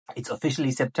It's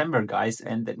officially September, guys,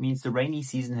 and that means the rainy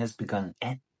season has begun.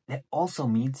 And that also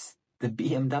means the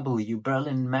BMW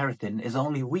Berlin Marathon is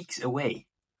only weeks away.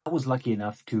 I was lucky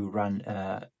enough to run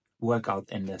a workout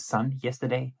in the sun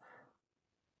yesterday,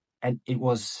 and it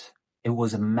was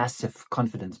a massive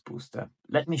confidence booster.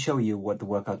 Let me show you what the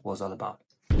workout was all about.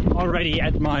 Already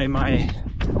at my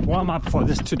warm-up for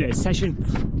this today's session,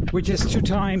 which is 2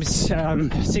 times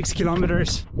 6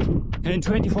 kilometers in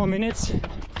 24 minutes.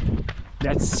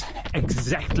 That's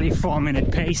exactly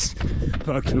 4-minute pace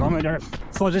per kilometer.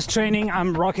 For this training,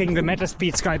 I'm rocking the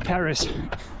Metaspeed Sky Paris,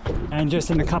 and just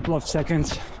in a couple of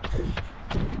seconds,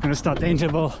 I'm gonna start the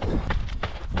interval.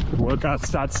 Workout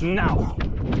starts now.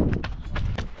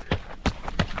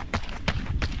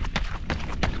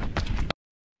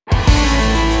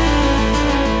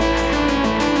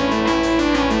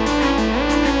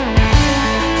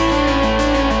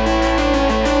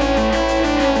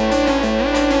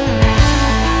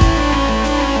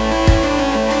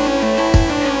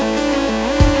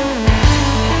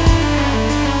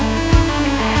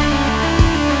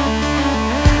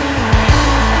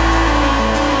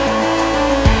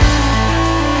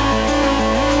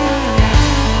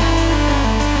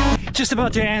 Just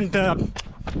about to end the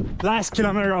last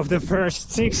kilometer of the first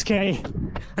 6K,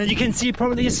 and you can see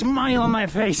probably a smile on my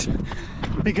face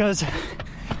because it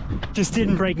just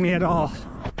didn't break me at all.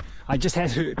 I just had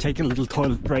to take a little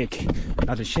toilet break.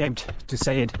 Not ashamed to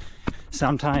say it.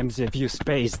 Sometimes if you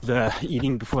space the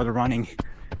eating before the running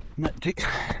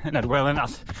not well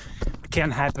enough, it can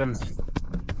happen.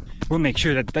 We'll make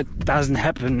sure that that doesn't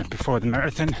happen before the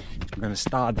marathon. I'm gonna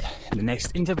start the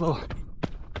next interval.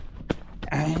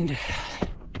 And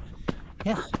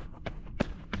yeah,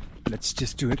 let's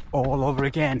just do it all over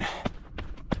again.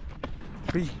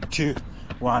 3, 2,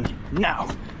 1, now.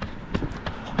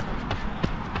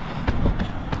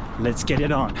 Let's get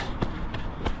it on.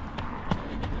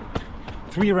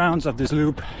 3 rounds of this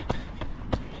loop.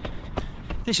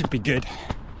 This should be good.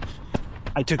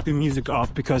 I took the music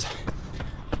off because,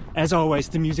 as always,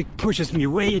 the music pushes me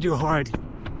way too hard.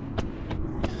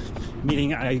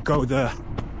 Meaning I go the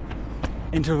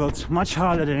intervals much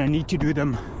harder than I need to do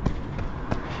them.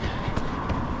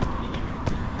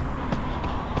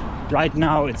 Right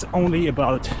now it's only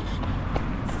about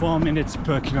 4 minutes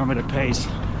per kilometer pace.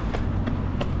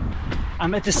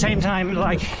 I'm at the same time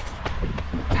like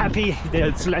happy that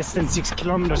it's less than 6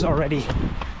 kilometers already,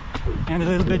 and a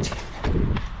little bit,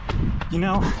 you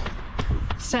know,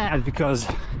 sad because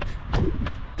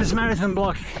this marathon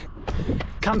block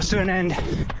comes to an end.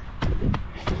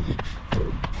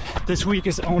 This week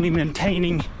is only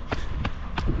maintaining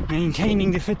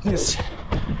the fitness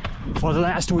for the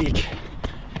last week.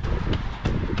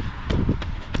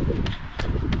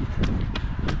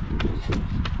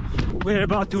 We're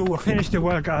about to finish the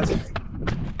workout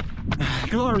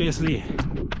gloriously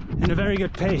in a very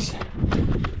good pace.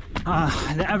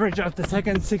 The average of the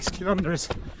second 6 kilometers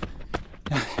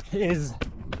is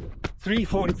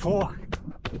 3:44,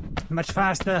 much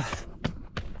faster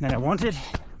than I wanted.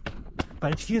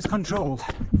 But it feels controlled,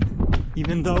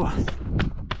 even though,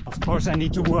 of course, I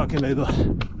need to work a little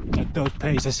at those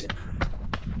paces.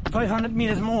 500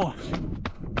 meters more,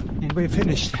 and we're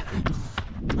finished.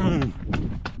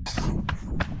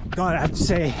 God, I have to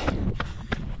say,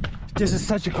 this is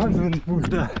such a confidence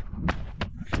booster.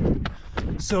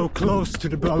 So close to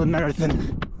the Berlin Marathon,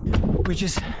 which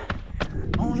is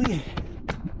only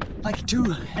like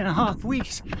 2.5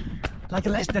 weeks, like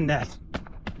less than that.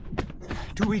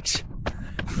 2 weeks.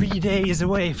 3 days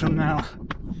away from now.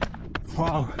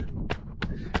 Wow.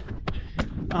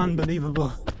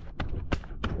 Unbelievable.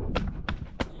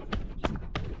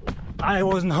 I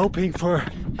wasn't hoping for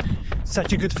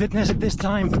such a good fitness at this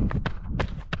time.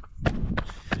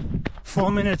 4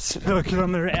 minutes per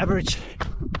kilometer average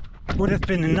would have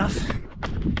been enough.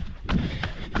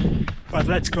 But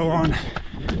let's go on.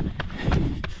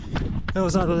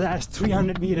 Those are the last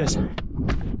 300 meters.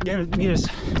 300 meters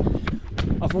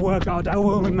of a workout I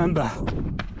will remember.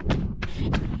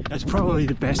 That's probably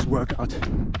the best workout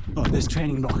of this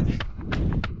training block.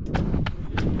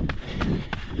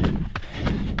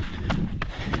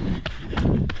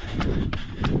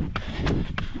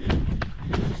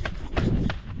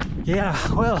 Yeah,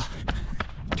 well,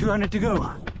 200 to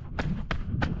go.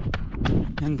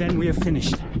 And then we are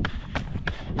finished.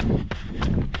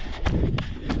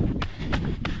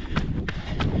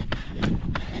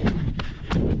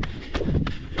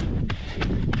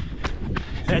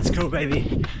 Let's go,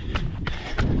 baby.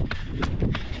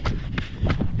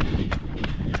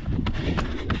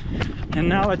 And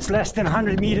now it's less than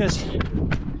 100 meters.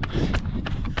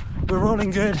 We're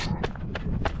rolling good,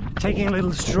 taking a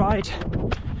little stride.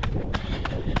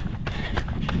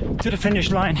 to the finish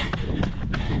line.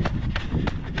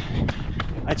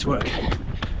 Let's work.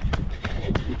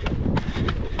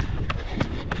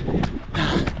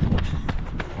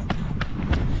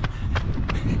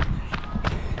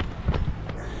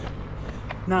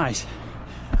 Nice.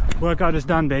 Workout is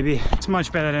done, baby. It's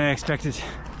much better than I expected.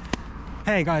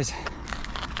 Hey guys,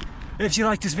 if you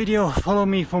like this video, follow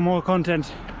me for more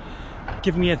content.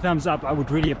 Give me a thumbs up, I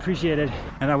would really appreciate it.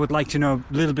 And I would like to know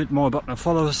a little bit more about my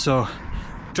followers, so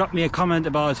drop me a comment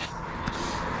about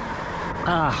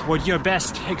what your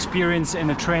best experience in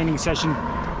a training session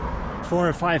for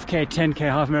a 5K, 10K,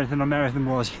 half marathon or marathon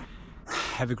was.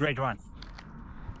 Have a great one.